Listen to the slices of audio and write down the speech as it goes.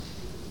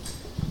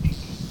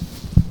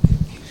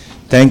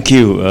Thank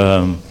you.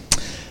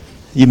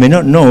 You may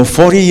not know,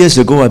 40 years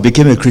ago I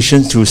became a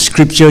Christian through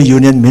Scripture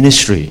Union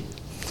Ministry.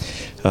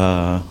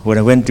 When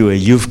I went to a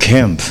youth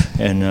camp,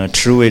 and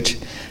through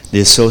it,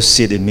 they sowed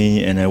seed in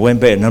me, and I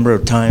went back a number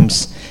of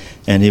times,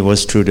 and it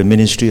was through the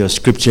ministry of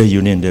Scripture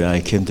Union that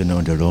I came to know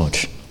the Lord.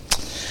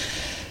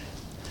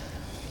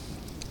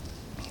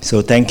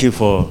 So thank you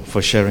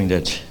for sharing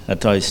that.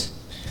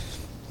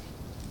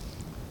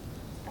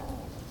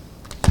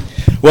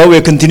 Well,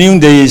 we're continuing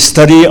the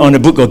study on the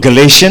book of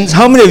Galatians.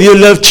 How many of you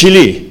love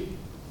chili?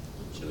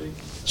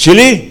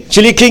 Chili?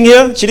 Chili king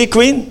here? Chili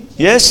queen?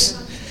 Yes?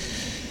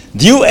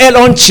 Do you add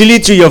on chili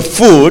to your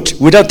food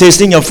without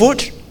tasting your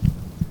food?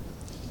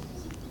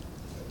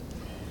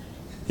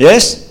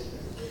 Yes?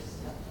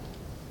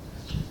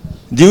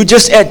 Do you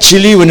just add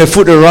chili when the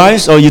food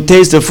arrives, or you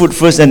taste the food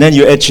first and then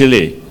you add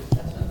chili?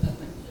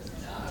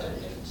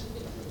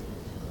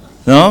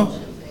 No?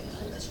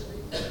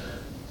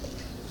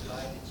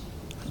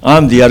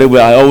 I'm the other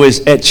way. I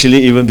always add chili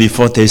even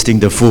before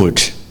tasting the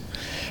food.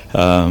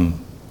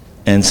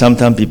 And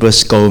sometimes people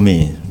scold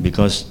me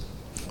because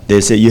they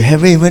say, you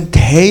haven't even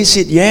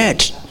tasted it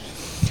yet.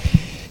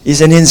 It's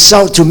an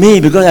insult to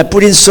me because I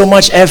put in so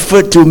much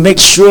effort to make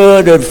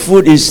sure the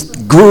food is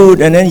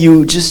good, and then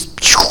you just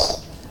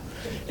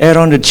add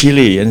on the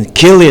chili and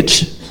kill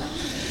it.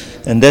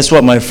 And that's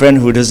what my friend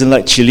who doesn't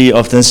like chili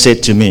often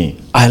said to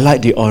me. I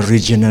like the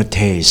original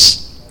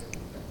taste.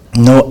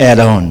 No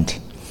add-on.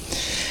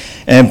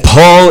 And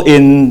Paul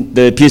in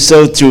the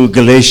epistle to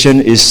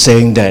Galatians is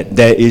saying that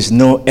there is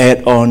no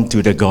add-on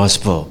to the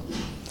gospel.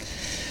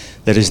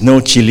 There is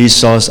no chili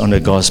sauce on the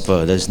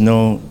gospel. There's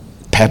no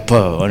pepper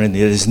on it.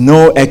 There is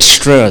no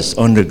extras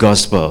on the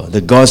gospel.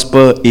 The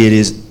gospel, it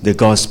is the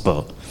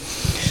gospel.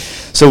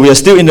 So we are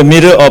still in the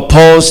middle of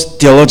Paul's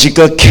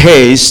theological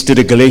case to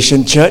the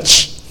Galatian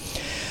church.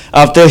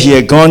 After he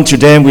had gone to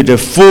them with the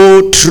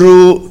full,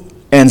 true,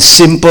 and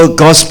simple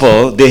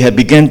gospel, they had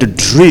begun to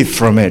drift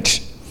from it.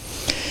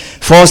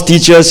 False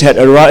teachers had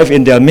arrived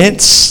in their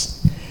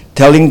midst,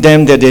 telling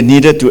them that they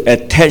needed to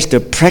attach the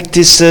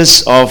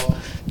practices of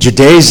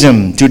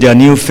Judaism to their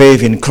new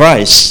faith in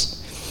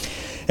Christ.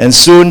 And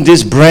soon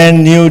these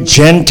brand new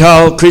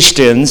Gentile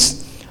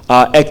Christians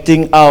are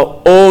acting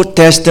out Old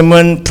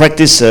Testament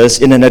practices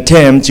in an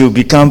attempt to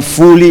become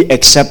fully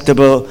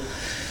acceptable,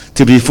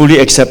 to be fully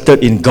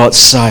accepted in God's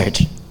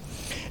sight.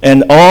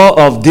 And all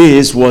of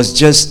this was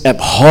just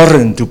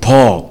abhorrent to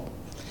Paul.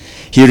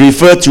 He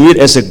referred to it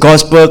as a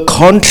gospel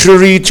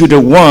contrary to the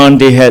one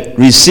they had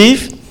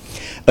received,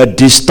 a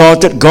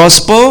distorted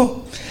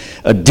gospel,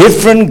 a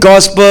different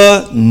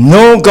gospel,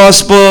 no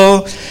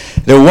gospel,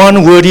 the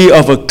one worthy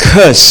of a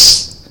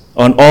curse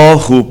on all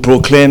who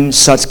proclaim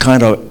such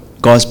kind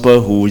of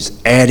gospel, who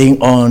is adding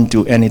on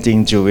to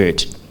anything to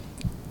it.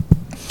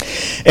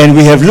 And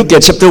we have looked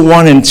at chapter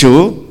 1 and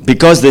 2,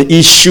 because the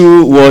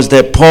issue was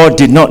that Paul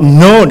did not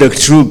know the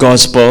true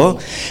gospel,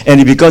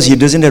 and because he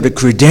doesn't have the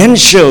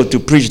credential to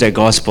preach that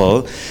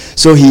gospel,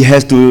 so he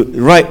has to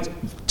write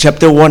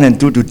chapter 1 and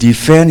 2 to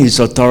defend his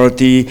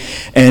authority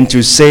and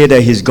to say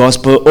that his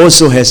gospel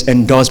also has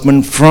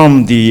endorsement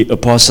from the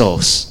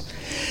apostles.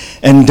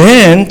 And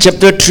then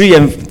chapter 3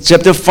 and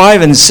chapter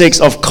 5 and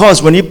 6, of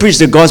course, when he preached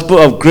the gospel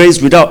of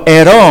grace without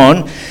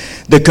add-on,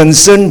 the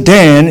concern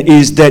then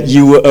is that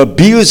you will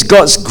abuse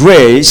God's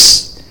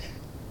grace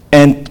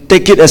and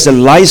take it as a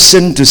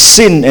license to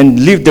sin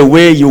and live the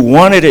way you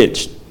wanted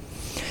it.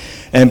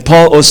 And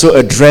Paul also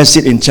addressed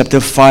it in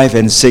chapter 5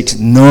 and 6.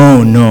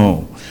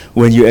 No.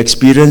 When you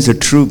experience the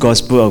true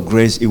gospel of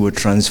grace, it will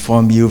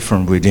transform you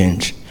from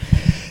within.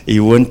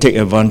 You won't take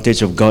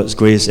advantage of God's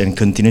grace and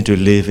continue to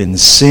live in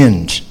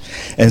sin.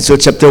 And so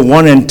chapter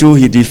 1 and 2,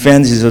 he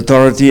defends his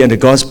authority and the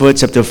gospel.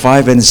 Chapter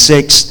 5 and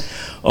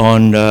 6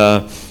 on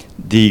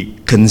the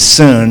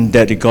concern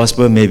that the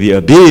gospel may be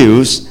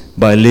abused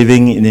by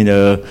living in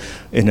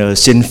a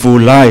sinful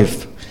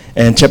life.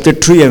 And chapter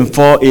 3 and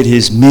 4 is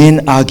his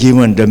main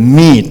argument, the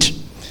meat.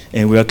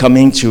 And we are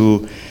coming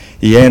to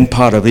the end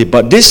part of it.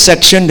 But this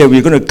section that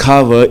we're going to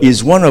cover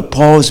is one of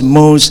Paul's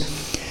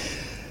most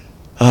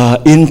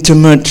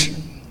intimate,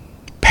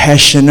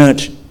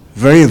 passionate,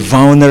 very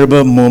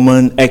vulnerable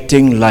moment,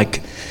 acting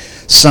like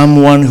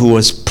someone who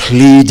was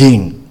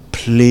pleading,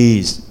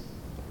 please.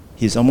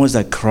 He's almost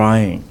like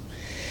crying.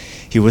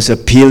 He was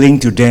appealing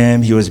to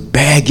them. He was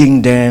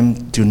begging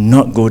them to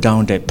not go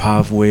down that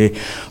pathway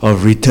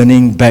of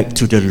returning back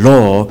to the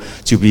law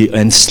to be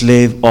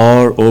enslaved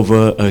all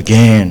over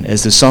again.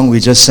 As the song we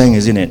just sang,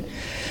 isn't it?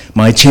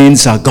 My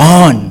chains are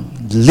gone.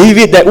 Leave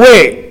it that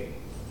way.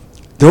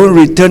 Don't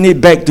return it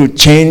back to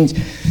change,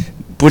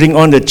 putting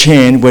on the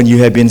chain when you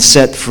have been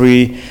set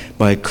free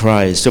by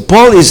Christ. So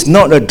Paul is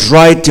not a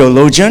dry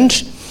theologian.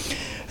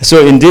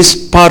 So in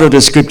this part of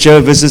the scripture,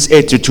 verses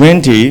 8 to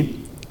 20,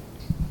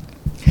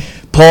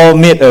 Paul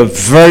made a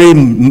very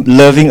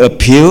loving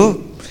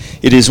appeal.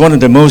 It is one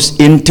of the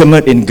most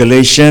intimate in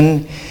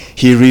Galatians.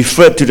 He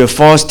referred to the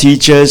false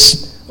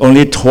teachers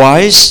only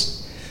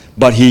twice,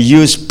 but he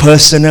used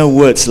personal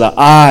words like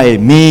I,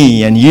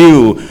 me, and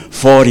you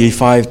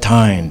 45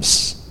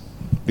 times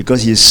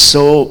because he's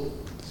so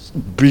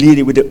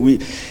bleeding.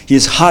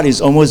 His heart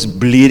is almost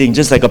bleeding,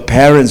 just like a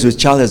parent whose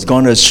child has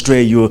gone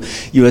astray. You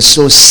are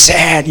so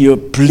sad. You're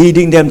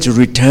pleading them to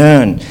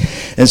return.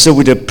 And so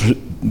with a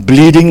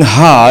bleeding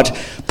heart,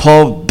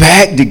 Paul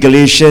begged the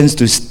Galatians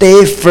to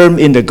stay firm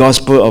in the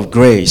gospel of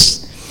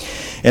grace.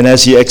 And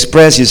as he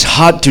expressed his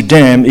heart to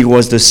them, it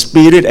was the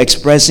Spirit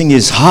expressing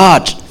his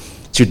heart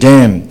to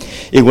them.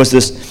 It was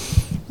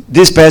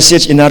this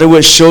passage, in other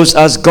words, shows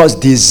us God's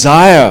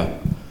desire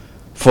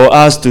for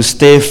us to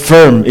stay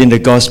firm in the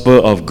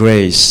gospel of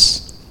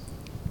grace.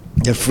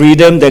 The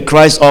freedom that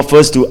Christ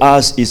offers to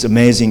us is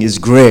amazing, is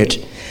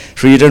great.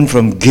 Freedom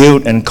from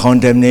guilt and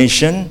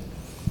condemnation.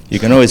 You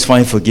can always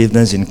find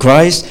forgiveness in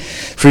Christ.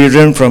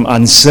 Freedom from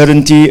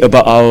uncertainty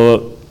about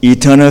our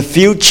eternal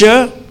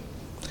future.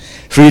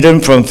 Freedom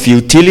from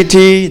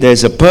futility,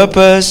 there's a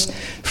purpose.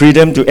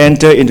 Freedom to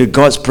enter into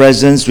God's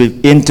presence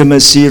with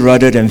intimacy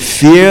rather than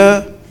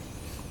fear.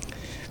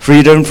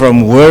 Freedom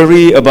from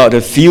worry about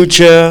the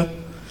future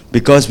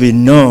because we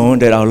know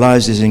that our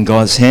lives is in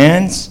God's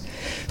hands.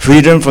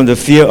 Freedom from the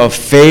fear of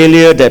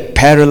failure that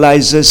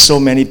paralyzes so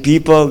many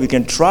people. We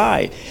can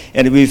try,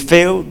 and if we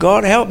fail,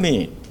 God help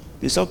me.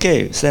 It's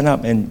okay, stand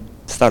up and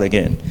start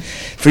again.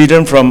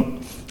 Freedom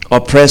from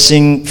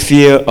oppressing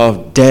fear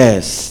of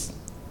death.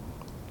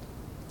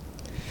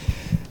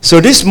 So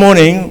this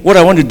morning, what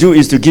I want to do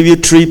is to give you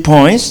 3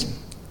 points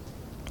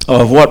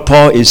of what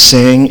Paul is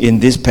saying in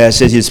this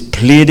passage. He's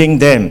pleading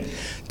them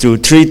to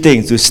 3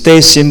 things: to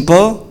stay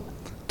simple,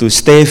 to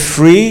stay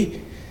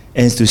free,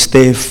 and to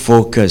stay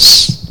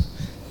focused.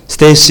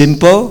 Stay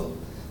simple,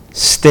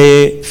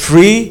 stay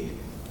free,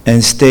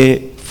 and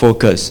stay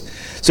focused.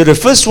 So the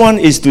first one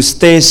is to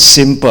stay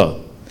simple.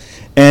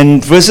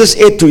 And verses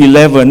 8 to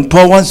 11,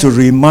 Paul wants to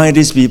remind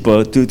these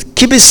people to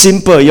keep it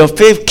simple. Your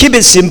faith, keep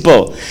it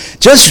simple.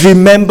 Just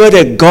remember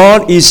that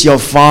God is your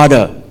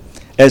Father.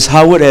 As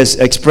Howard has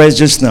expressed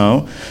just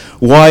now,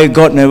 why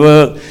God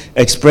never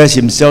expressed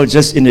himself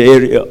just in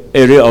the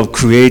area of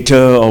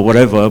creator or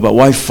whatever, but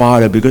why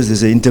Father? Because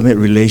there's an intimate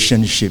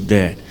relationship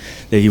there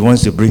that he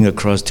wants to bring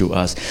across to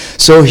us.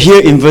 So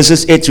here in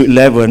verses 8 to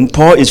 11,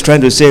 Paul is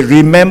trying to say,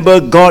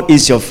 remember God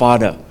is your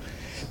Father.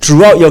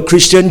 Throughout your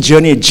Christian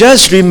journey,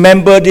 just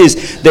remember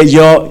this, that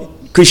your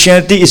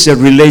Christianity is a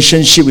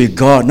relationship with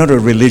God, not a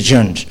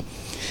religion.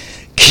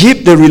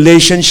 Keep the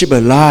relationship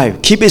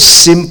alive. Keep it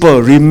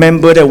simple.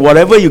 Remember that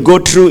whatever you go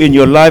through in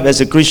your life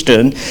as a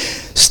Christian,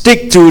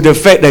 stick to the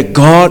fact that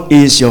God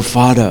is your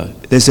Father.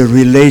 There's a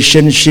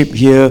relationship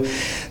here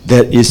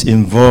that is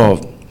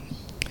involved.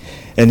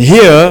 And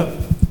here,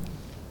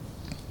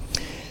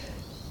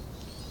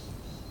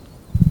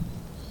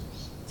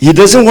 he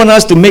doesn't want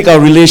us to make our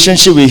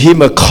relationship with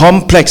him a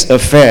complex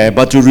affair,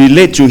 but to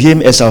relate to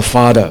him as our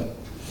Father.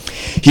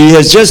 He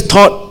has just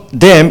taught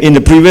them in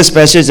the previous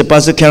passage that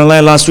Pastor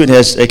Caroline last week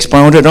has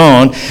expounded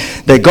on,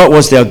 that God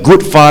was their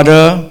good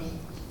Father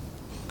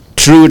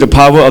through the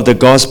power of the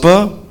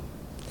gospel.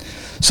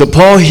 So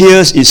Paul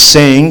here is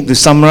saying, to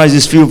summarize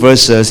these few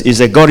verses, is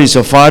that God is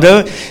your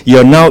Father.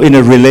 You're now in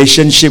a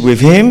relationship with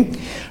him.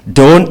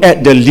 Don't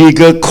add the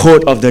legal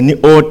code of the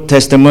Old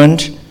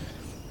Testament.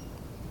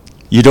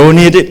 You don't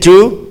need it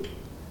to.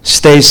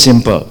 Stay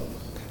simple.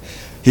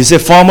 He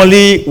said,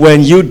 formerly,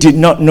 when you did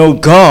not know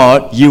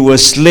God, you were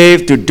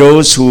slave to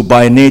those who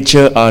by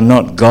nature are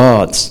not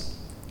gods.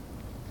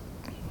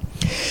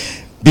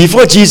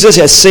 Before Jesus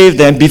had saved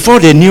them, before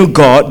they knew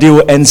God, they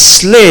were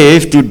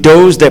enslaved to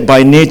those that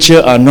by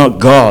nature are not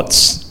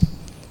gods.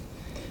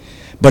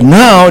 But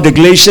now the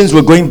Galatians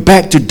were going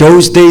back to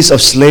those days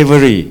of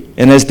slavery.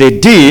 And as they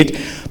did,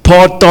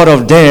 Paul thought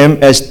of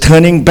them as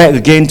turning back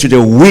again to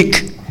the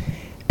weak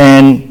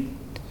and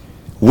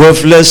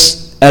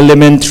worthless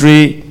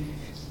elementary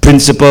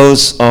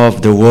principles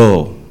of the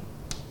world.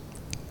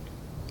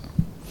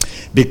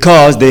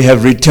 Because they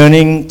have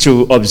returning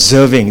to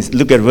observing.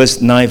 Look at verse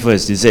 9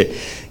 first. He said,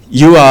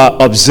 you are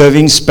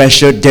observing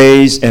special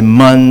days and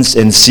months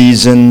and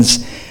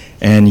seasons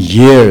and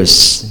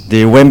years.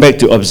 They went back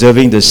to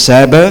observing the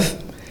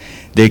Sabbath.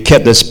 They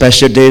kept the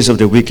special days of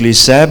the weekly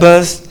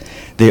Sabbath.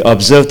 They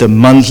observed the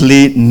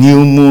monthly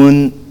new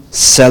moon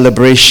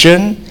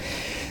celebration.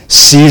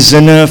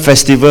 Seasonal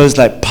festivals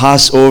like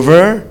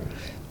Passover,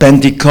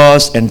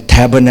 Pentecost, and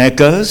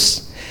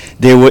Tabernacles.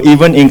 They were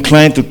even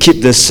inclined to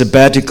keep the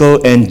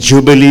sabbatical and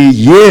jubilee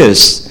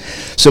years.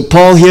 So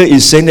Paul here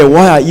is saying that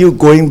why are you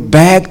going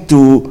back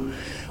to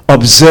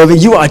observing?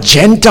 You are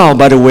Gentile,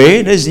 by the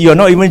way. You are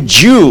not even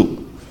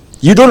Jew.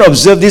 You don't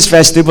observe this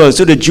festival.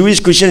 So the Jewish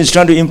Christian is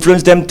trying to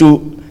influence them to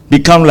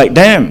become like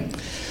them.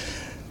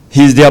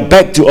 They are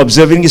back to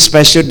observing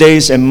special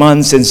days and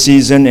months and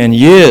seasons and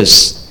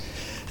years.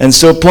 And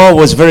so Paul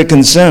was very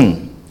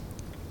concerned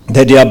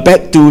that they are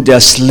back to their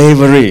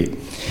slavery.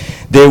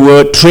 They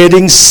were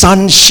trading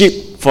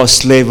sonship for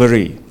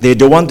slavery. They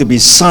don't want to be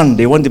son,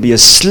 they want to be a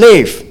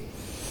slave.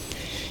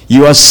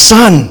 You are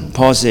son,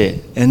 Paul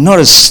said, and not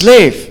a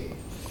slave.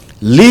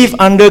 Live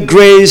under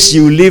grace,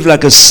 you live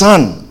like a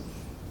son.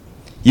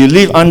 You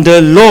live under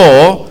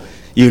law,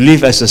 you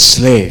live as a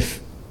slave.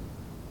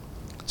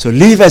 So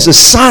live as a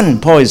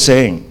son, Paul is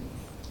saying.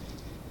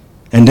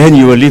 and then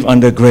you will live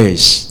under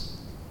grace.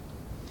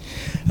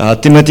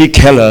 Timothy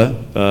Keller,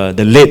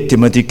 the late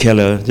Timothy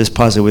Keller, just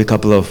passed away a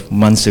couple of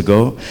months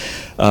ago,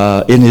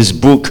 in his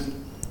book,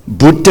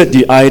 booted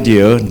the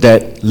idea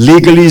that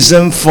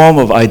legalism form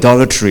of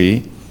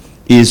idolatry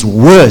is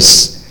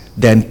worse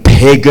than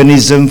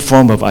paganism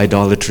form of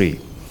idolatry.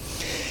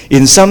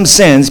 In some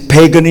sense,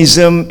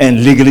 paganism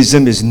and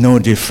legalism is no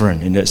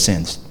different in that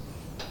sense.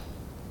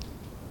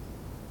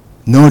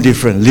 No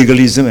different,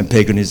 legalism and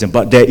paganism.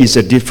 But there is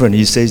a difference.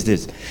 He says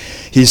this.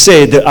 He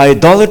said, the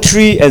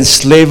idolatry and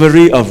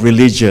slavery of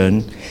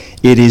religion,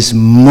 it is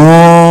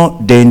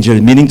more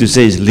dangerous, meaning to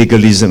say it's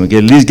legalism.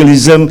 Okay?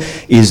 Legalism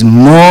is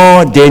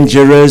more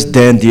dangerous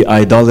than the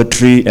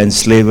idolatry and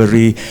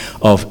slavery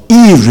of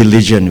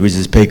irreligion, which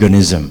is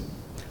paganism.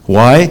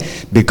 Why?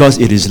 Because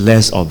it is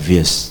less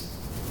obvious.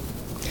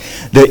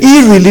 The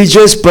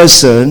irreligious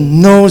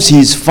person knows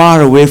he's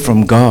far away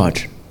from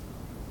God,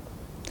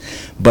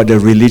 but the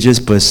religious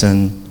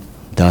person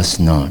does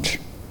not,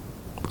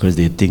 because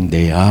they think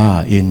they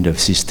are in the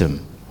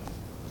system.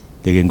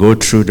 They can go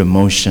through the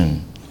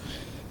motion.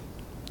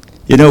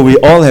 You know, we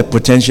all have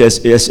potential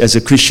as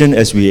a Christian,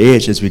 as we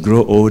age, as we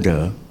grow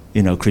older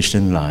in our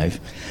Christian life.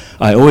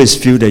 I always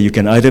feel that you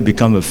can either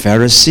become a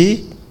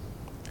Pharisee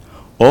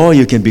or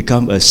you can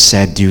become a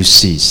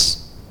Sadducee.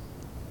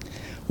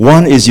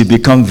 One is you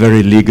become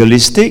very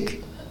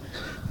legalistic.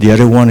 The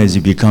other one is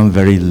you become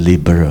very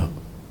liberal.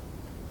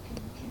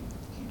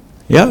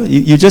 Yeah,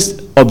 you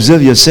just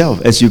observe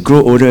yourself as you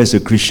grow older as a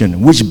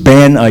Christian. Which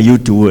band are you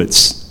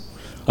towards?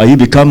 Are you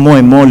become more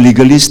and more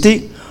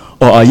legalistic,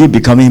 or are you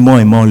becoming more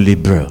and more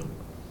liberal?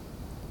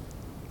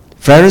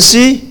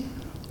 Pharisee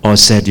or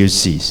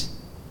Sadducees?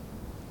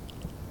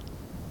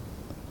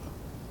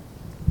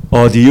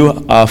 Or do you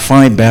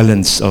find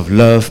balance of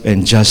love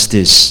and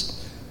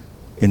justice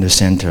in the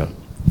center?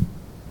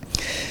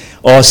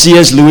 Or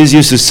C.S. Lewis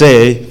used to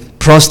say,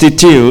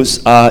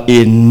 prostitutes are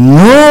in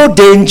no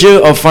danger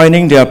of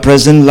finding their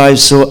present life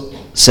so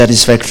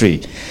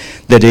satisfactory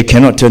that they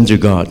cannot turn to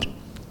God.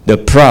 The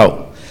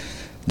proud,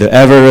 the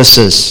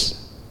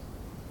avaricious,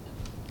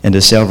 and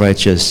the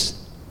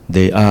self-righteous,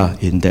 they are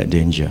in that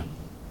danger.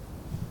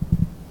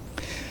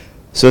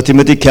 So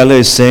Timothy Keller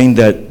is saying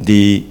that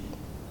the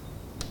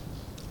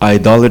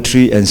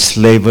idolatry and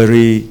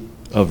slavery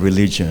of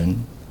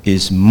religion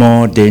is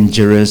more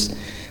dangerous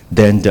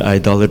than the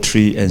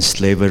idolatry and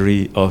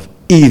slavery of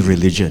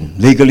irreligion.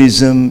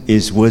 Legalism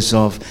is worse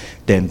off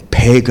than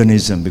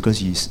paganism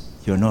because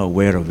you're not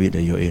aware of it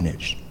at your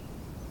age.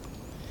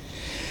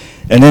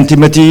 And then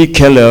Timothy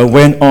Keller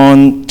went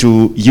on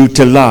to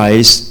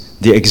utilize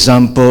the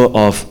example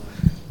of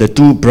the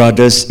two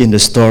brothers in the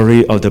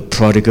story of the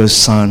prodigal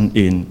son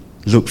in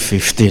Luke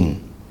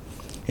 15.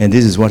 And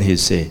this is what he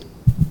said.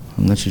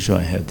 I'm not sure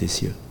I have this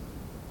here.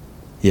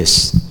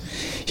 Yes.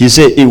 He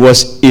said it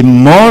was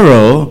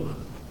immoral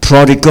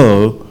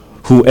prodigal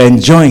who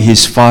enjoyed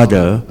his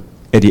father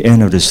at the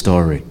end of the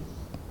story.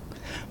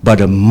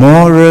 But a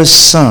moral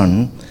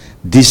son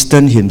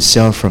distanced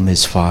himself from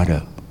his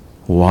father.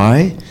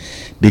 Why?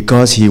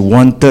 Because he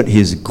wanted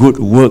his good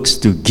works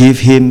to give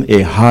him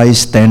a high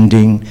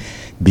standing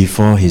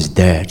before his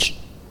dad.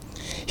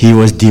 He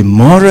was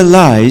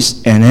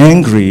demoralized and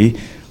angry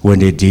when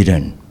they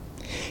didn't.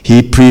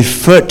 He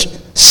preferred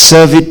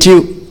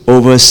servitude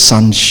over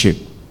sonship,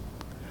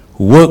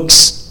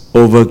 works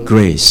over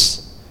grace,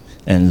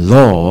 and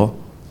law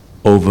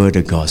over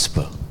the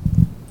gospel.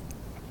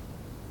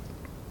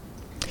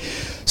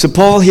 So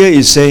Paul here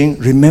is saying,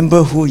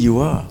 remember who you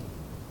are.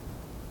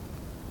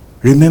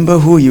 Remember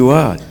who you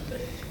are.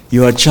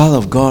 You are a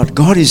child of God.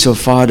 God is your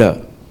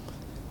father.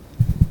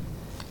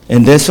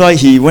 And that's why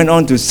he went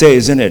on to say,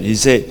 isn't it? He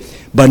said,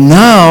 but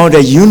now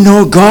that you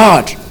know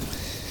God,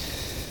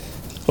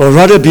 or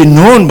rather be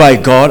known by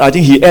God, I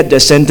think he added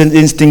that sentence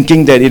in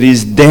thinking that it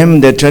is them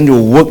that are trying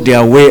to work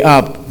their way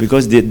up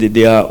because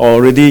they are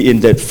already in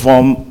that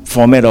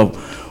format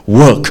of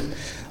work.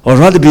 Or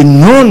rather be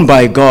known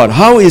by God.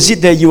 How is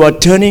it that you are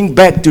turning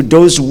back to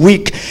those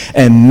weak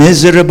and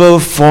miserable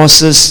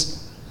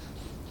forces,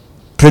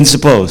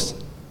 principles?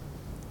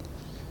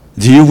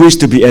 Do you wish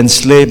to be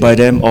enslaved by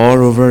them all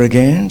over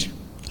again?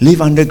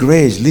 Live under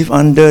grace. Live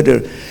under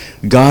the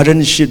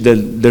guardianship,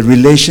 the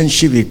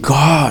relationship with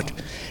God.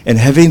 And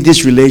having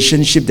this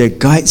relationship that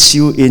guides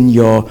you in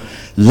your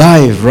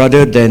life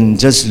rather than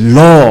just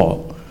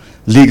law,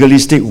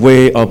 legalistic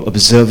way of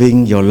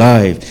observing your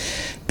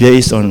life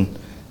based on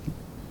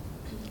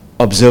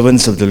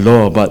observance of the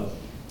law. But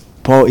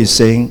Paul is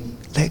saying,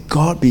 let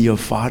God be your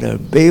father.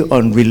 Based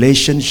on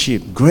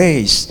relationship,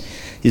 grace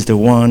is the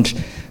one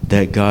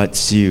that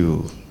guides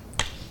you.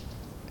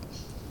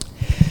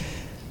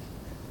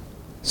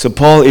 So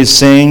Paul is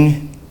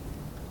saying,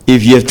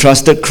 if you have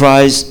trusted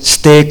Christ,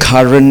 stay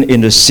current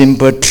in the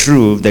simple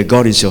truth that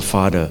God is your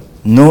Father.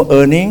 No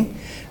earning,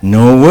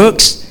 no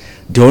works.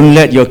 Don't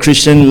let your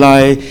Christian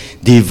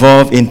life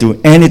devolve into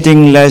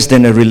anything less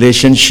than a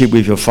relationship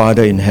with your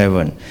Father in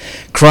heaven.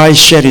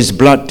 Christ shed his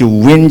blood to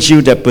win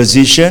you that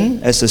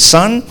position as a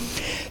son.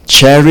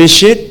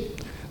 Cherish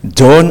it.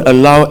 Don't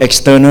allow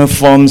external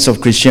forms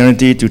of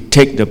Christianity to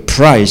take the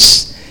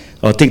price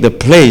or take the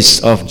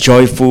place of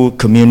joyful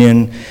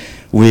communion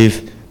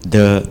with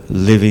the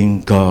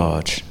living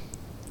God.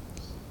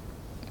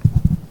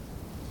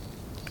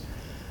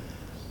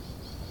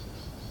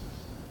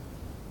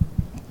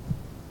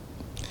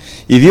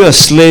 If you have a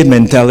slave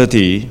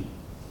mentality,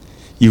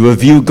 you will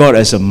view God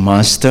as a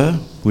master,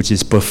 which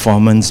is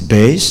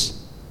performance-based.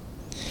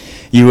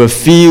 You will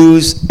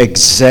feel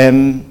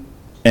exempt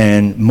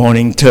and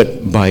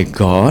monitored by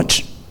God.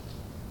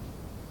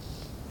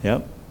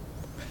 Yep.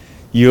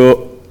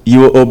 You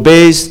will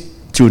obey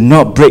to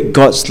not break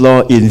God's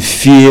law in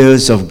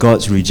fears of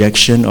God's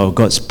rejection or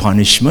God's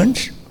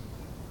punishment.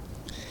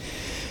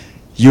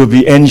 You'll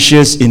be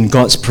anxious in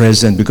God's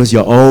presence because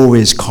you're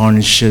always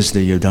conscious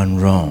that you've done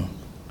wrong.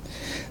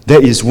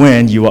 That is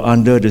when you are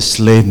under the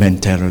slave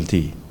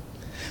mentality.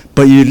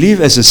 But you live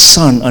as a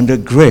son under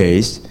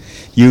grace.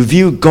 You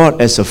view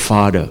God as a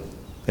father,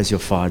 as your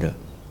father.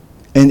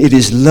 And it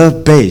is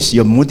love-based.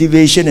 Your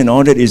motivation and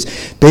all that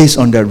is based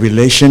on that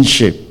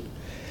relationship.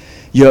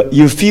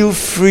 You feel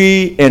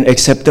free and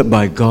accepted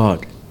by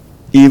God,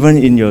 even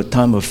in your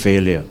time of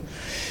failure.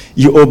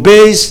 You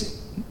obey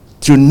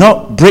to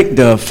not break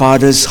the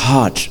father's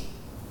heart,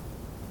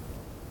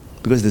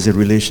 because there's a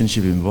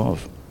relationship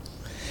involved.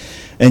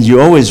 And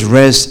you always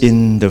rest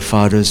in the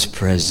Father's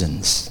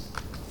presence.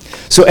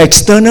 So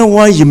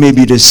external-wise, you may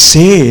be the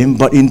same,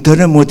 but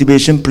internal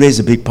motivation plays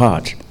a big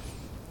part.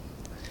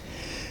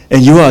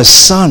 And you are a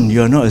son,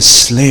 you are not a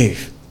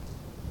slave.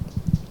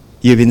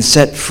 You've been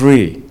set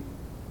free.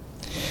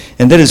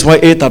 And that is why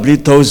A.W.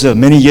 Tozer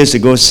many years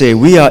ago said,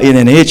 we are in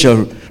an age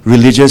of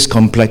religious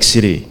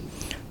complexity.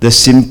 The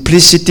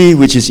simplicity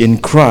which is in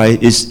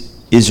Christ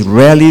is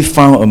rarely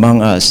found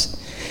among us.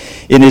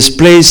 In its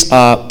place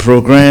are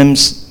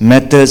programs,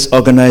 methods,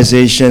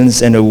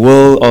 organizations, and a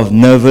world of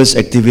nervous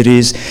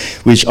activities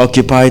which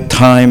occupy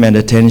time and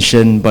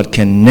attention but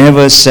can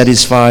never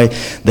satisfy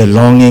the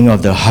longing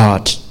of the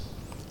heart,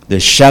 the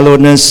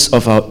shallowness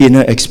of our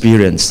inner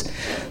experience,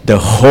 the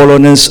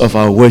hollowness of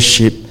our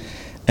worship,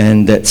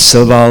 and that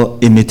servile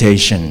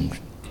imitation.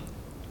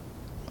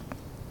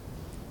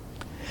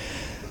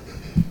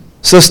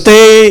 So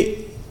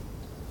stay,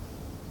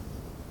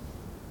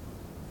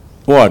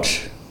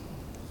 what?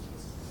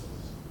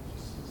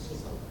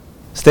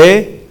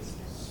 Stay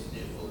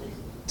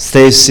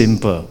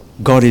simple.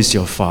 God is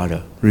your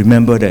Father.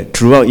 Remember that.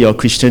 Throughout your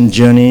Christian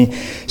journey,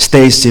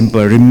 stay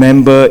simple.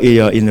 Remember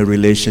you are in a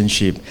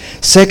relationship.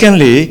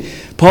 Secondly,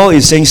 Paul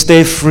is saying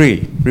stay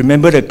free.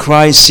 Remember that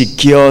Christ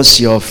secures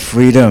your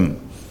freedom.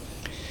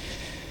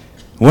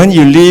 When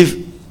you live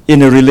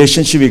in a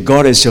relationship with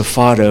God as your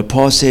Father,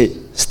 Paul said,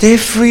 stay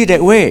free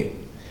that way.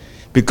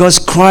 Because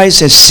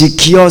Christ has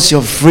secured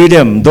your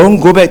freedom.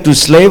 Don't go back to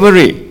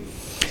slavery.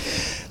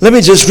 Let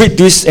me just read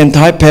this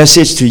entire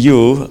passage to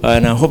you,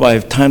 and I hope I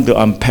have time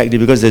to unpack it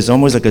because there's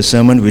almost like a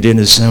sermon within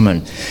a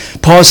sermon.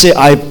 Paul said,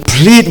 I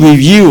plead with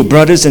you,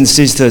 brothers and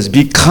sisters,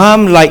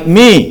 become like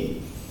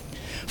me.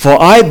 For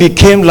I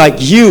became like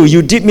you.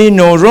 You did me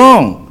no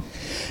wrong.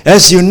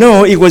 As you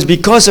know, it was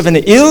because of an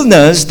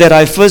illness that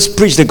I first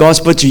preached the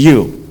gospel to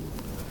you.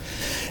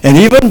 And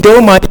even though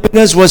my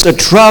illness was a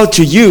trial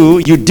to you,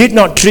 you did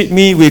not treat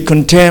me with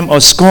contempt or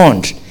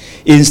scorn.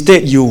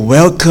 Instead, you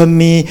welcome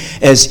me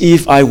as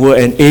if I were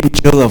an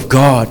angel of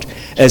God,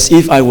 as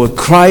if I were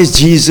Christ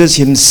Jesus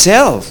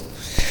himself.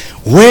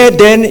 Where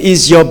then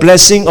is your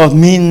blessing of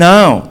me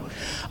now?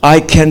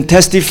 I can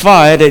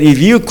testify that if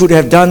you could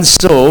have done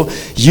so,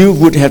 you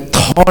would have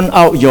torn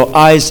out your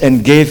eyes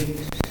and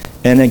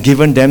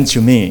given them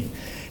to me.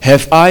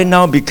 Have I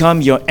now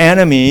become your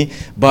enemy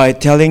by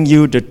telling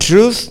you the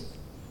truth?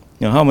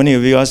 Now, how many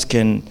of you guys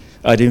can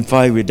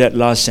identify with that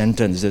last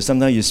sentence? That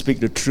sometimes you speak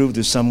the truth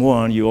to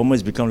someone, you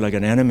almost become like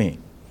an enemy.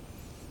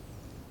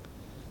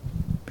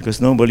 Because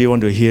nobody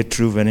wants to hear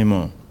truth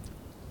anymore.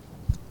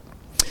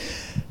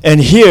 And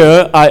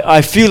here,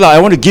 I feel like I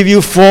want to give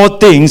you 4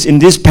 things in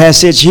this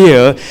passage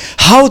here,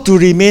 how to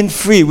remain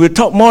free. We'll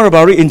talk more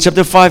about it in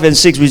chapter 5 and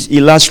 6, which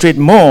illustrate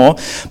more.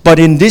 But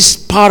in this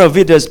part of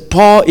it, as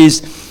Paul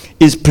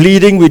is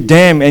pleading with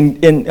them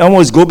and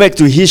almost go back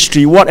to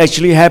history, what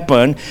actually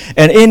happened.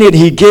 And in it,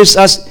 he gives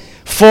us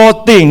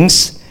 4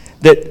 things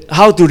that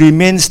how to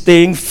remain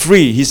staying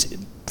free.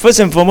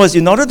 First and foremost,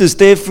 in order to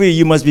stay free,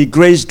 you must be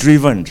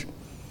grace-driven.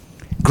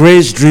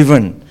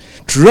 Grace-driven.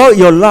 Throughout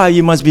your life,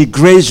 you must be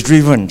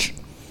grace-driven.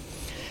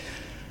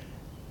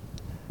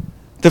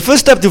 The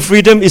first step to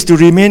freedom is to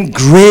remain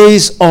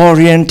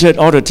grace-oriented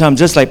all the time,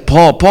 just like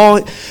Paul.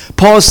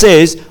 Paul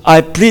says,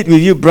 I plead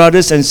with you,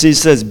 brothers and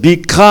sisters,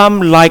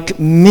 become like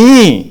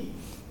me.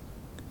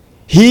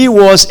 He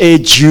was a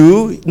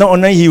Jew. Not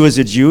only he was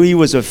a Jew, he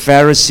was a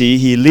Pharisee.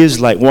 He lives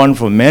like one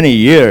for many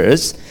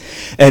years.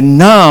 And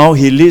now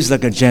he lives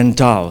like a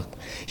Gentile.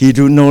 He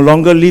do no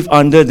longer live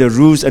under the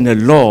rules and the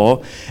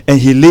law, and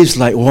he lives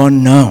like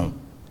one now.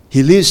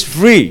 He lives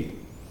free.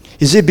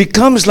 He said,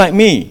 becomes like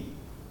me.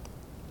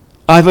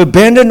 I've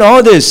abandoned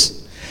all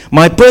this.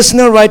 My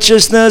personal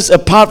righteousness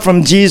apart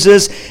from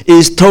Jesus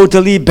is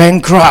totally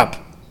bankrupt.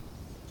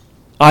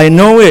 I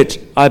know it.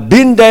 I've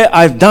been there.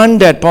 I've done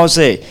that, Paul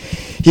said.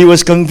 He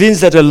was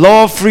convinced that the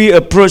law-free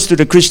approach to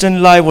the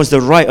Christian life was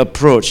the right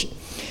approach.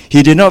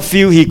 He did not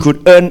feel he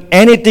could earn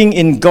anything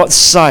in God's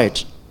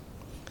sight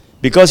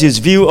because his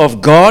view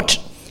of God,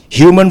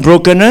 human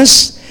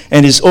brokenness,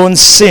 and his own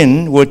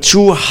sin were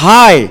too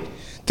high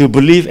to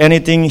believe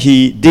anything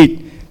he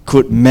did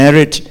could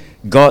merit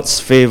God's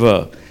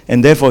favor.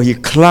 And therefore he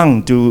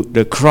clung to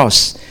the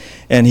cross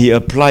and he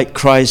applied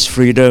Christ's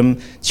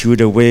freedom to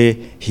the way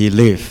he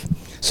lived.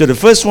 So the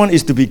first one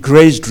is to be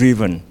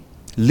grace-driven.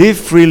 Live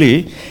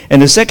freely.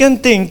 And the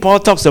second thing Paul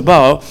talks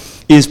about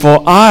is,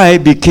 for I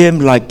became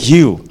like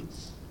you.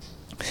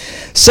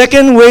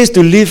 Second ways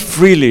to live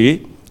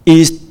freely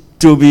is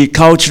to be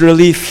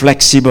culturally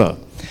flexible.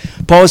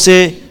 Paul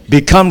said,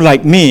 become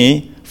like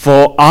me,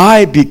 for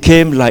I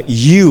became like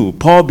you.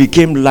 Paul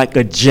became like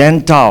a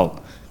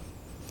Gentile.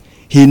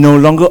 He no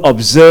longer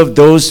observed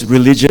those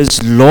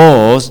religious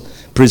laws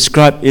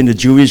prescribed in the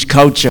Jewish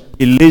culture.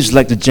 He lives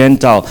like the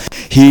Gentile.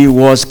 He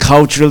was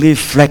culturally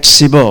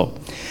flexible.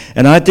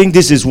 And I think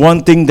this is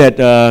one thing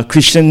that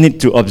Christians need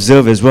to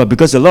observe as well,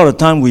 because a lot of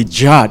time we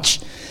judge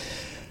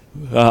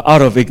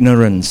out of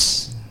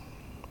ignorance.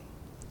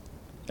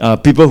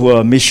 People who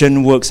are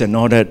mission works and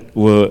all that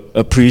will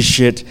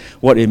appreciate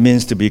what it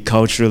means to be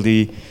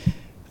culturally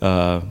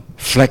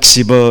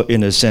flexible,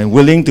 in a sense,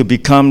 willing to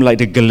become like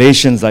the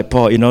Galatians, like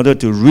Paul, in order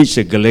to reach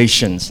the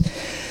Galatians.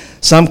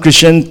 Some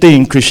Christians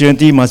think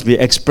Christianity must be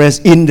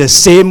expressed in the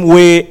same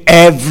way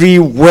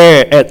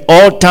everywhere, at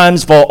all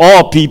times, for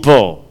all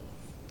people.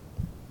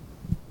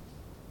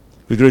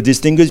 We've got to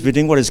distinguish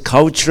between what is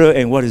cultural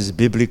and what is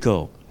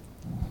biblical.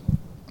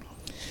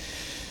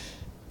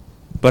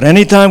 But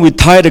anytime we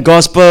tie the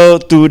gospel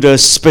to the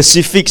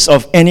specifics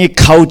of any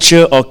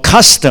culture or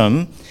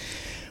custom,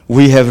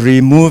 we have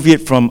removed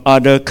it from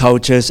other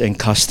cultures and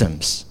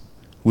customs,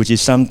 which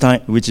is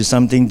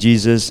something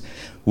Jesus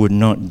would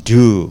not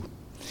do.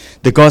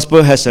 The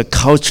gospel has a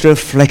cultural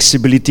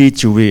flexibility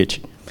to it,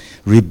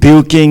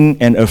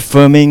 rebuking and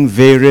affirming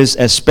various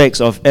aspects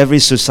of every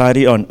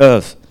society on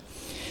earth.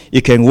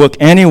 It can work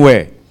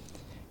anywhere,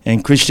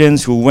 and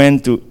Christians who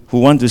want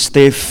to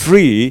stay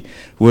free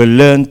will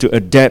learn to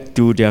adapt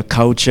to their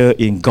culture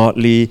in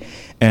godly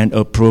and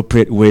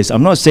appropriate ways.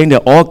 I'm not saying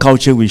that all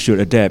culture we should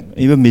adapt.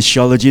 Even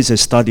missiologists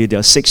have studied there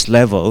are 6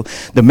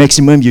 levels. The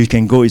maximum you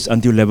can go is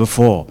until level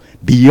 4.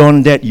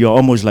 Beyond that, you're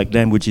almost like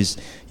them, which is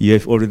you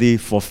have already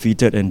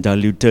forfeited and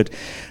diluted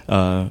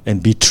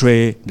and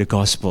betrayed the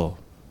gospel.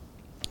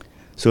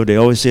 So they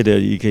always say that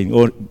you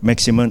can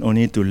maximum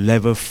only to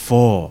level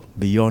 4.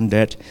 Beyond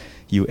that,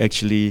 you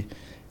actually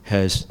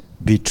has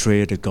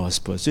betrayed the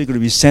gospel. So you've got to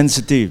be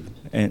sensitive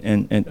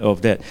and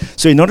of that.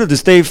 So in order to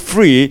stay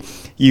free,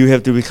 you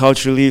have to be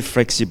culturally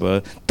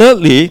flexible.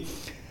 Thirdly,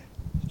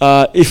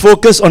 it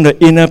focuses on the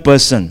inner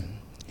person.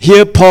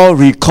 Here Paul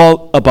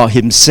recalled about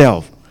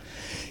himself.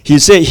 He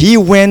said he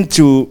went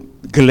to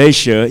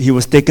Galatia, he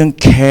was taken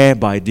care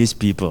by these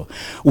people.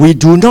 We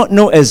do not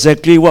know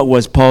exactly what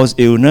was Paul's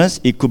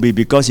illness. It could be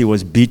because he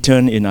was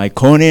beaten in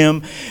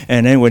Iconium,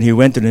 and then when he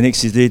went to the next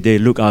city, they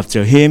looked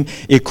after him.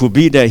 It could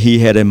be that he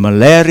had a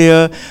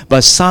malaria,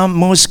 but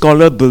most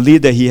scholars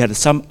believe that he had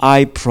some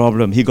eye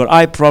problem. He got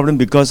eye problem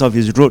because of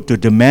his road to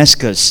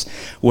Damascus,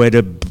 where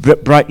the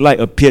bright light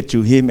appeared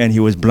to him, and he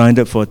was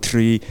blinded for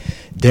 3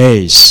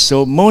 days.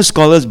 So most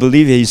scholars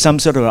believe he has some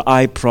sort of an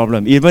eye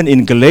problem. Even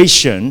in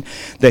Galatians,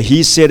 that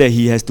he said that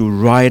he has to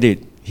write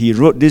it. He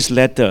wrote this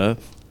letter.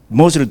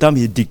 Most of the time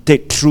he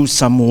dictated through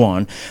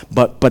someone,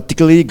 but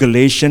particularly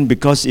Galatians,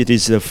 because it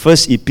is the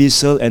first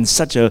epistle and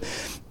such a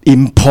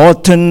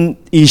important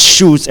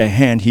issues at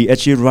hand, he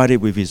actually wrote it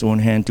with his own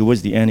hand.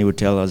 Towards the end, he will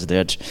tell us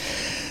that.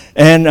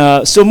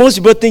 And so most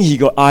people think he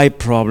got eye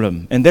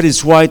problem, and that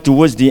is why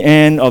towards the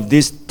end of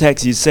this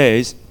text he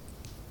says,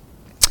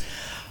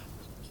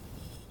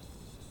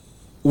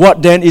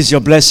 "What then is your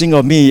blessing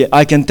of me?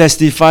 I can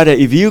testify that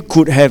if you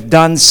could have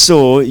done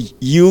so,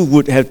 you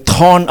would have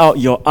torn out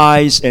your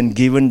eyes and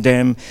given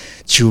them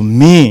to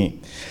me."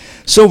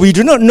 So we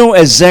do not know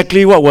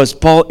exactly what was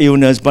Paul's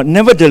illness, but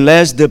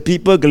nevertheless, the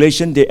people,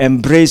 Galatians, they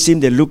embrace him,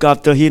 they look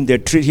after him, they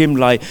treat him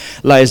like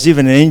as if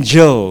an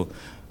angel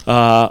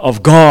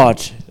of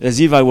God, as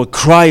if I would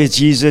cry as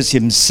Jesus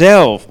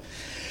himself.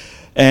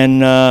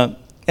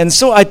 And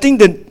so I think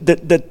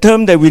that the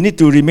term that we need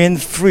to remain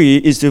free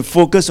is to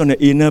focus on the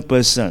inner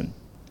person.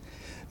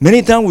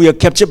 Many times we are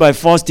captured by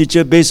false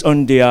teachers based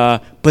on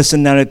their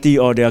personality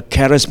or their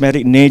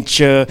charismatic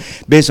nature,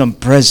 based on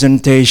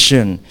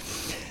presentation.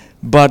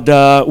 But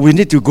we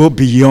need to go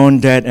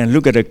beyond that and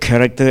look at the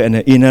character and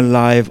the inner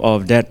life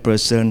of that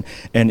person,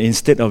 and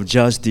instead of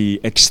just the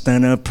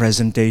external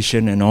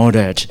presentation and all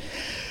that.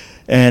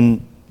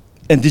 And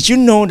did you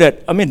know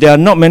that, there are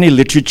not many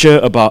literature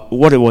about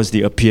what it was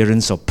the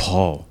appearance of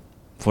Paul.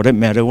 For that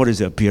matter, what is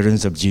the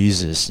appearance of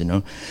Jesus,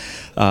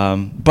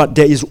 But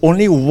there is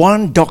only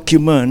one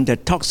document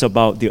that talks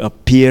about the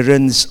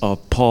appearance of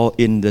Paul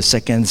in the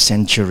 2nd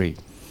century.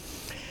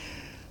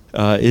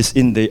 It's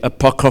in the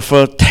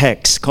apocryphal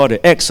text called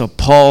the Acts of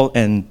Paul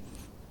and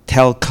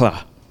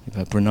Thecla. if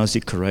I pronounce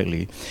it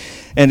correctly.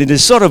 And it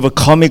is sort of a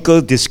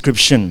comical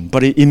description.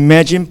 But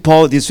imagine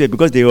Paul this way,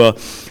 because they were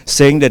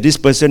saying that this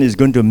person is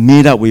going to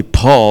meet up with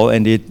Paul,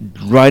 and they're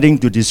writing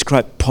to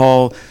describe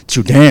Paul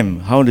to them.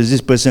 How does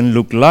this person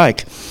look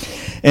like?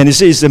 And it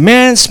says, a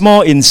man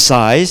small in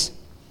size,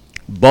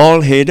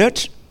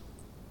 bald-headed,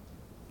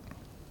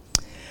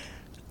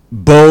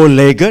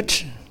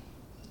 bow-legged,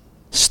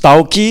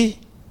 stocky,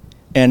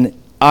 and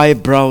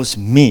eyebrows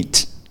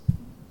meet,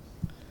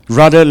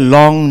 rather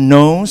long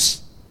nose,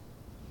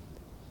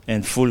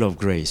 and full of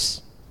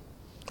grace.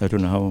 I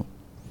don't know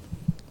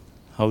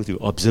how to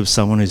observe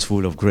someone who is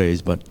full of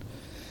grace, but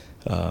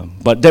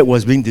that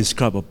was being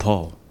described of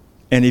Paul.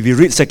 And if you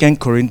read 2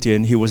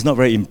 Corinthians, he was not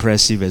very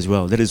impressive as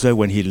well. That is why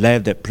when he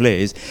left that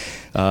place,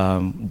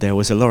 there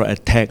was a lot of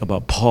attack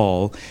about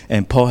Paul,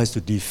 and Paul has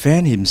to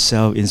defend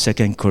himself in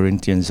 2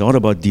 Corinthians. All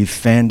about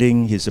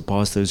defending his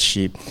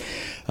apostleship,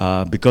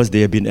 because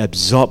they have been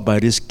absorbed by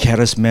this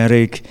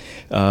charismatic,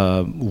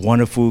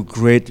 wonderful,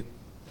 great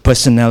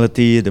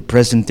personality, the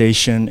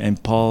presentation,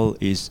 and Paul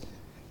is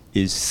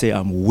say,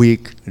 I'm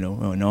weak,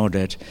 and all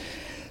that.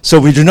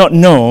 So we do not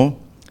know.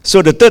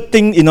 So the third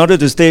thing, in order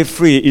to stay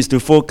free, is to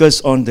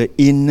focus on the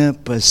inner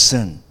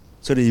person,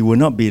 so that you will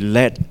not be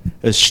led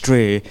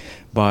astray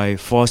by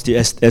falsity,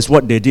 as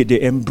what they did.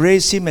 They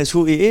embrace him as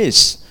who he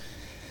is.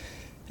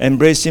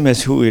 Embrace him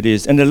as who it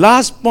is. And the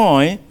last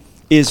point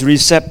is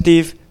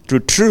receptive to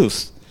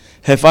truth.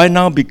 Have I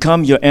now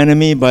become your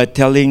enemy by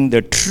telling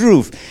the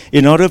truth?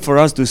 In order for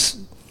us to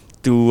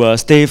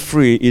stay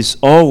free, is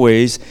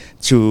always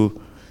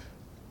to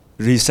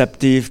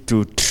receptive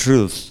to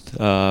truth.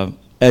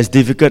 As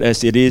difficult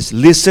as it is,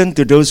 listen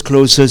to those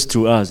closest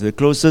to us. The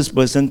closest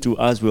person to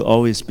us will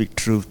always speak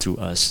truth to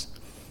us.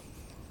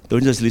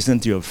 Don't just listen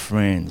to your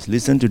friends.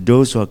 Listen to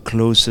those who are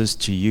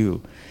closest to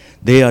you.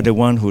 They are the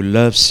one who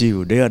loves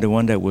you. They are the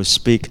one that will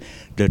speak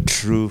the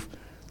truth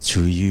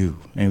to you.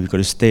 And we've got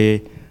to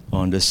stay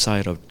on the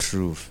side of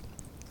truth.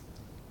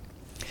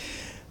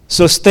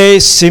 So stay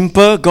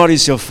simple. God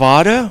is your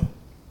Father.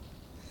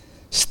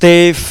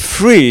 Stay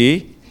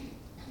free,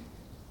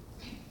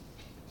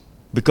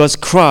 because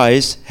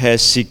Christ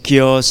has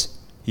secured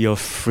your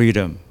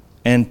freedom.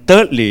 And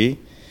thirdly,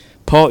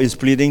 Paul is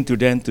pleading to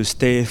them to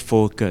stay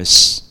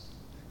focused.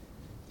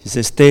 He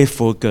says, stay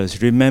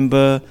focused.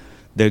 Remember,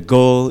 the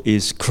goal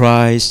is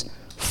Christ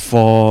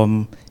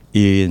formed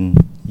in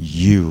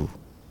you.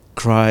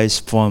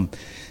 Christ formed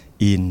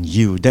in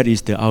you. That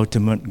is the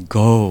ultimate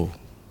goal.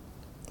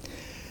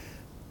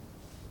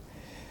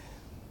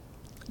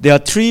 There are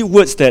three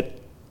words that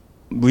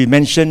we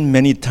mention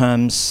many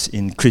times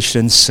in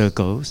Christian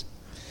circles: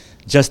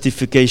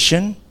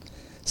 justification,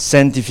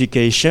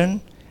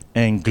 sanctification,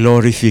 and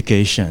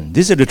glorification.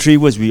 These are the three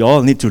words we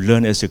all need to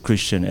learn as a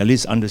Christian, at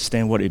least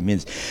understand what it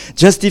means.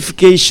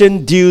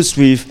 Justification deals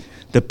with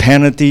the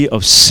penalty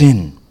of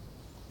sin.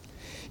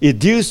 It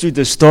deals with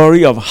the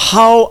story of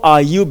how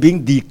are you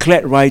being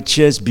declared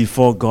righteous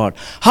before God.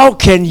 How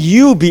can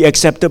you be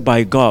accepted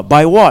by God?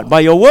 By what? By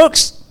your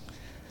works?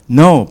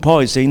 No,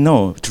 Paul is saying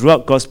no.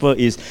 Throughout gospel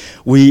is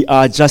we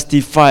are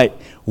justified,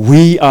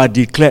 we are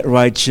declared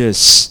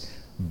righteous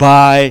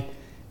by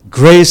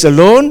grace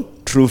alone,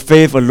 through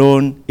faith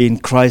alone, in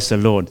Christ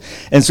alone.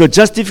 And so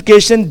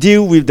justification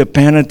deals with the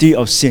penalty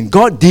of sin.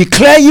 God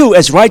declare you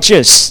as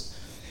righteous.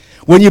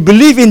 When you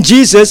believe in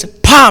Jesus,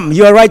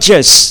 you are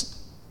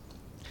righteous.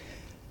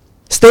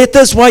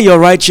 Status-wise, you're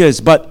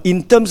righteous. But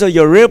in terms of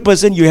your real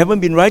person, you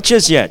haven't been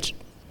righteous yet.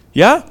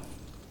 Yeah?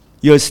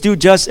 You're still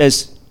just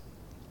as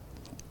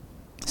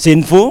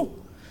sinful.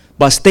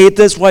 But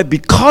status-wise,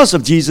 because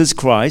of Jesus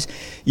Christ,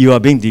 you are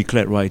being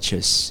declared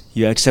righteous.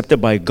 You are accepted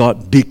by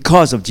God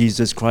because of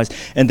Jesus Christ.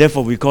 And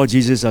therefore, we call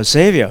Jesus our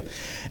Savior.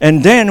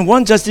 And then,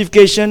 one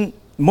justification,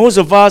 most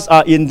of us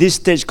are in this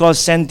stage called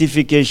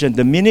sanctification.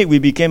 The minute we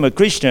became a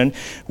Christian,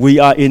 we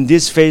are in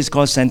this phase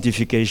called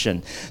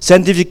sanctification.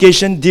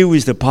 Sanctification deals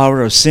with the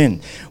power of sin,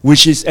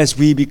 which is as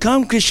we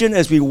become Christian,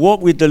 as we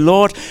walk with the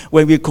Lord,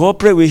 when we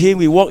cooperate with Him,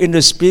 we walk in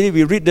the Spirit,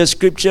 we read the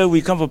Scripture,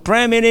 we come for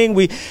prayer meeting,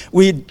 we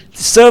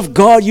serve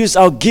God, use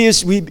our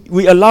gifts,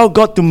 we allow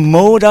God to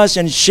mold us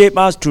and shape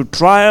us through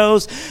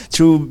trials,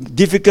 through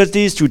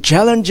difficulties, through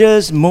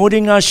challenges,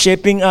 molding us,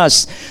 shaping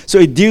us. So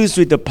it deals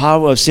with the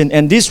power of sin.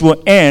 And this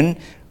will end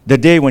the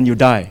day when you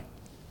die.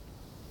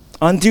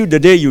 Until the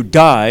day you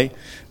die,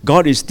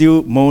 God is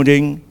still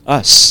molding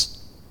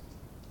us.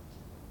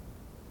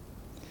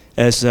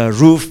 As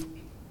Ruth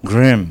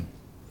Graham,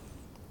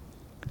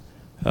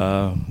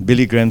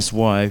 Billy Graham's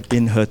wife,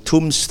 in her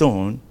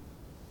tombstone,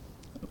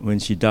 when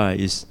she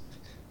died, is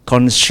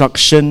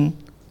construction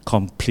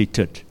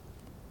completed.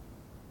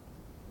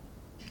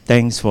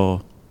 Thanks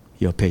for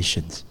your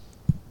patience.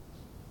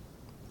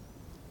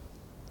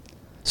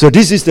 So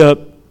this is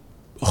the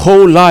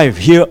whole life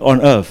here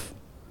on earth,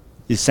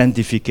 is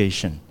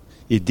sanctification.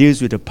 It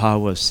deals with the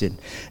power of sin.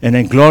 And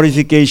then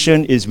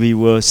glorification is we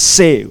will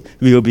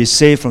be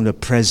saved from the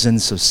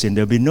presence of sin.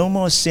 There will be no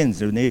more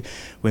sins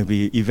when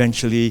we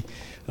eventually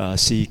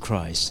see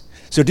Christ.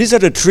 So these are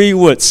the three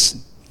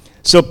words.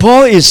 So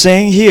Paul is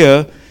saying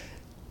here,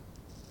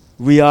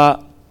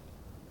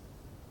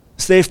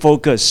 stay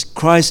focused.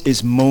 Christ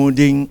is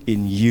molding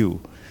in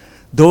you.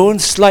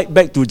 Don't slide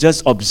back to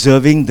just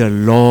observing the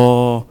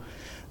law.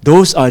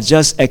 Those are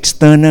just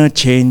external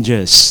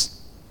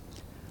changes.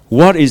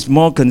 What is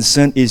more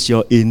concerned is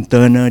your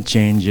internal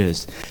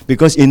changes.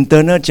 Because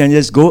internal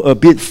changes go a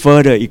bit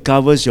further. It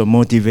covers your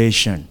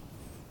motivation.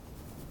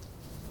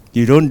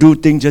 You don't do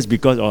things just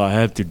because, I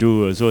have to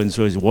do,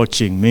 so-and-so is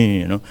watching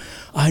me,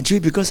 I do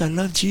it because I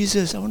love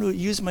Jesus. I want to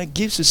use my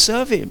gifts to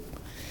serve Him.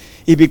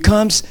 It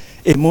becomes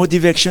a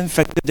motivation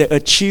factor that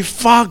achieves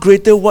far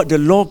greater what the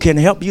law can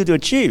help you to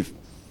achieve.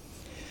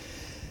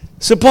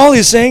 So Paul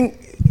is saying,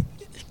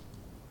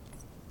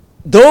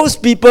 those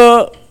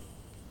people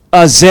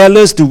are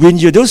zealous to win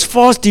you. Those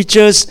false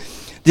teachers,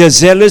 they are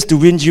zealous to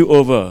win you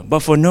over,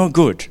 but for no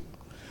good.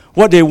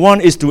 What they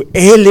want is to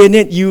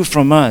alienate you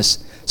from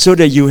us so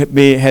that you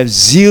may have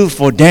zeal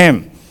for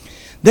them.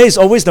 That is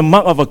always the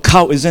mark of a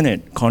cult, isn't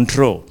it?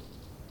 Control.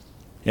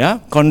 Yeah?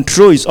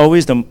 Control is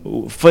always the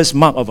first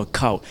mark of a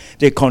cult.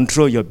 They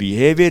control your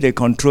behavior, they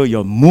control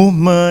your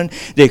movement,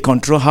 they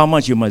control how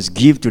much you must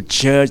give to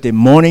church, they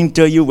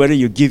monitor you whether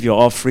you give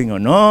your offering or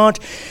not.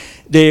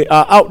 They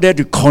are out there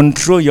to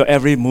control your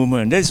every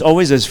movement. That is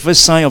always the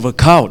first sign of a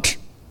cult.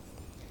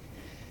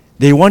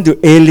 They want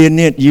to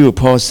alienate you,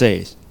 Paul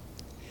says.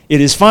 It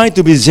is fine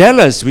to be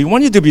zealous. We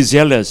want you to be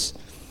zealous,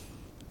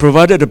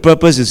 provided the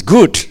purpose is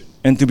good,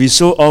 and to be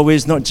so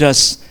always, not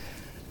just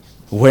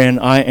when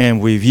I am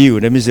with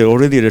you. That means that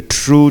already the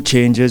true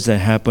changes are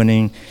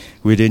happening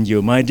within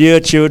you. My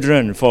dear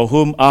children, for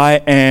whom I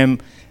am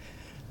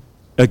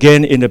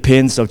again in the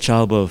pains of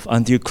childbirth,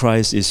 until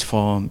Christ is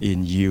formed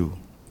in you.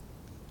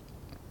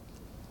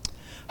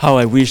 How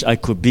I wish I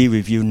could be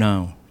with you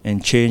now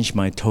and change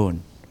my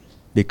tone,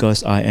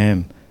 because I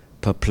am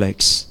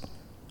perplexed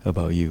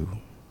about you.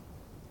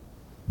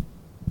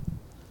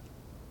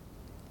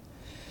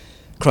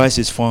 Christ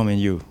is formed in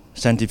you.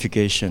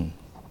 Sanctification.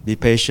 Be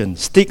patient.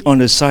 Stick on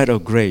the side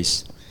of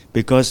grace,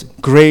 because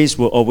grace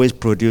will always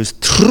produce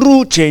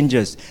true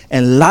changes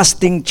and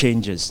lasting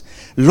changes.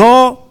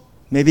 Law,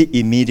 maybe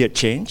immediate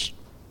change.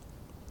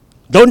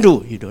 Don't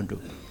do, you don't do.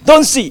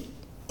 Don't see,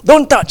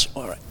 don't touch,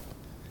 all right.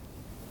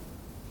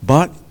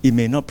 But it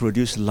may not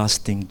produce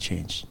lasting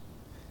change,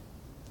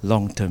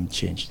 long-term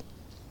change.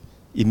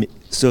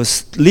 So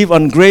live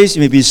on grace, it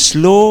may be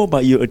slow,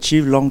 but you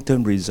achieve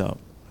long-term result.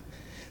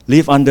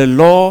 Live under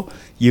law,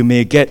 you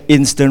may get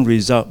instant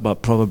result,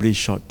 but probably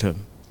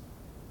short-term.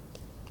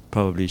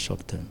 Probably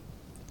short-term.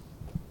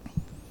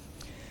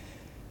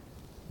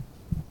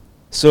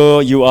 So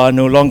you are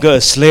no longer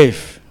a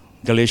slave,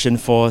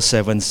 Galatians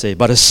 4:7 say,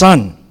 but a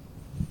son.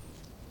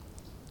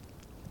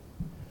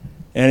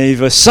 And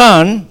if a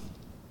son,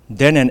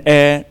 then an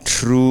heir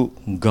through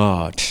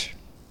God.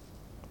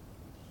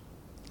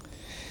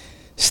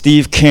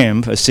 Steve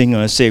Kemp, a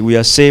singer, said, we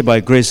are saved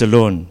by grace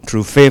alone,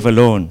 through faith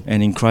alone,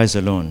 and in Christ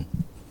alone.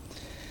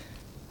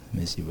 Let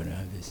me see what I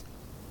have this.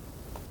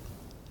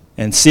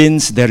 And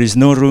since there is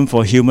no room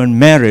for human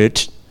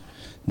merit,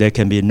 there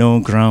can be no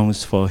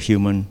grounds for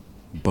human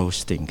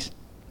boastings.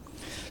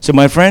 So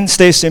my friend,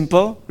 stay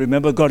simple.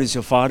 Remember God is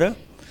your Father.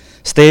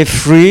 Stay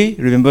free.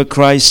 Remember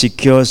Christ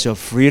secures your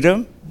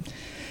freedom.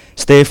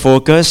 Stay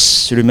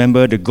focused.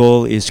 Remember the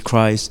goal is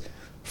Christ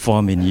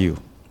formed in you.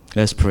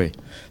 Let's pray.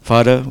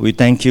 Father, we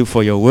thank you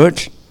for your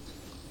word.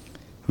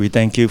 We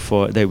thank you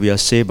for that we are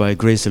saved by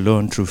grace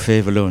alone, through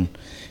faith alone,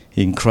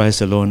 in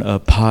Christ alone,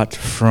 apart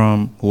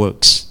from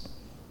works.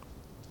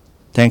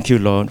 Thank you,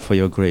 Lord, for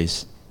your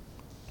grace.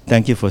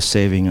 Thank you for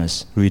saving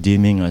us,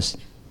 redeeming us.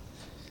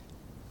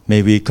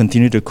 May we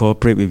continue to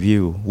cooperate with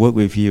you, work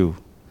with you,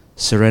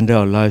 surrender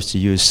our lives to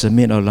you,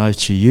 submit our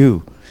lives to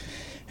you,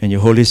 and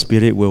your Holy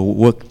Spirit will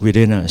work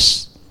within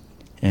us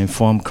and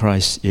form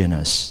Christ in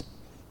us.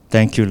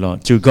 Thank you,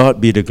 Lord. To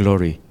God be the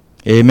glory.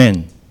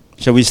 Amen.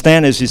 Shall we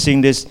stand as we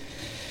sing this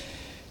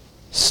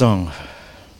song?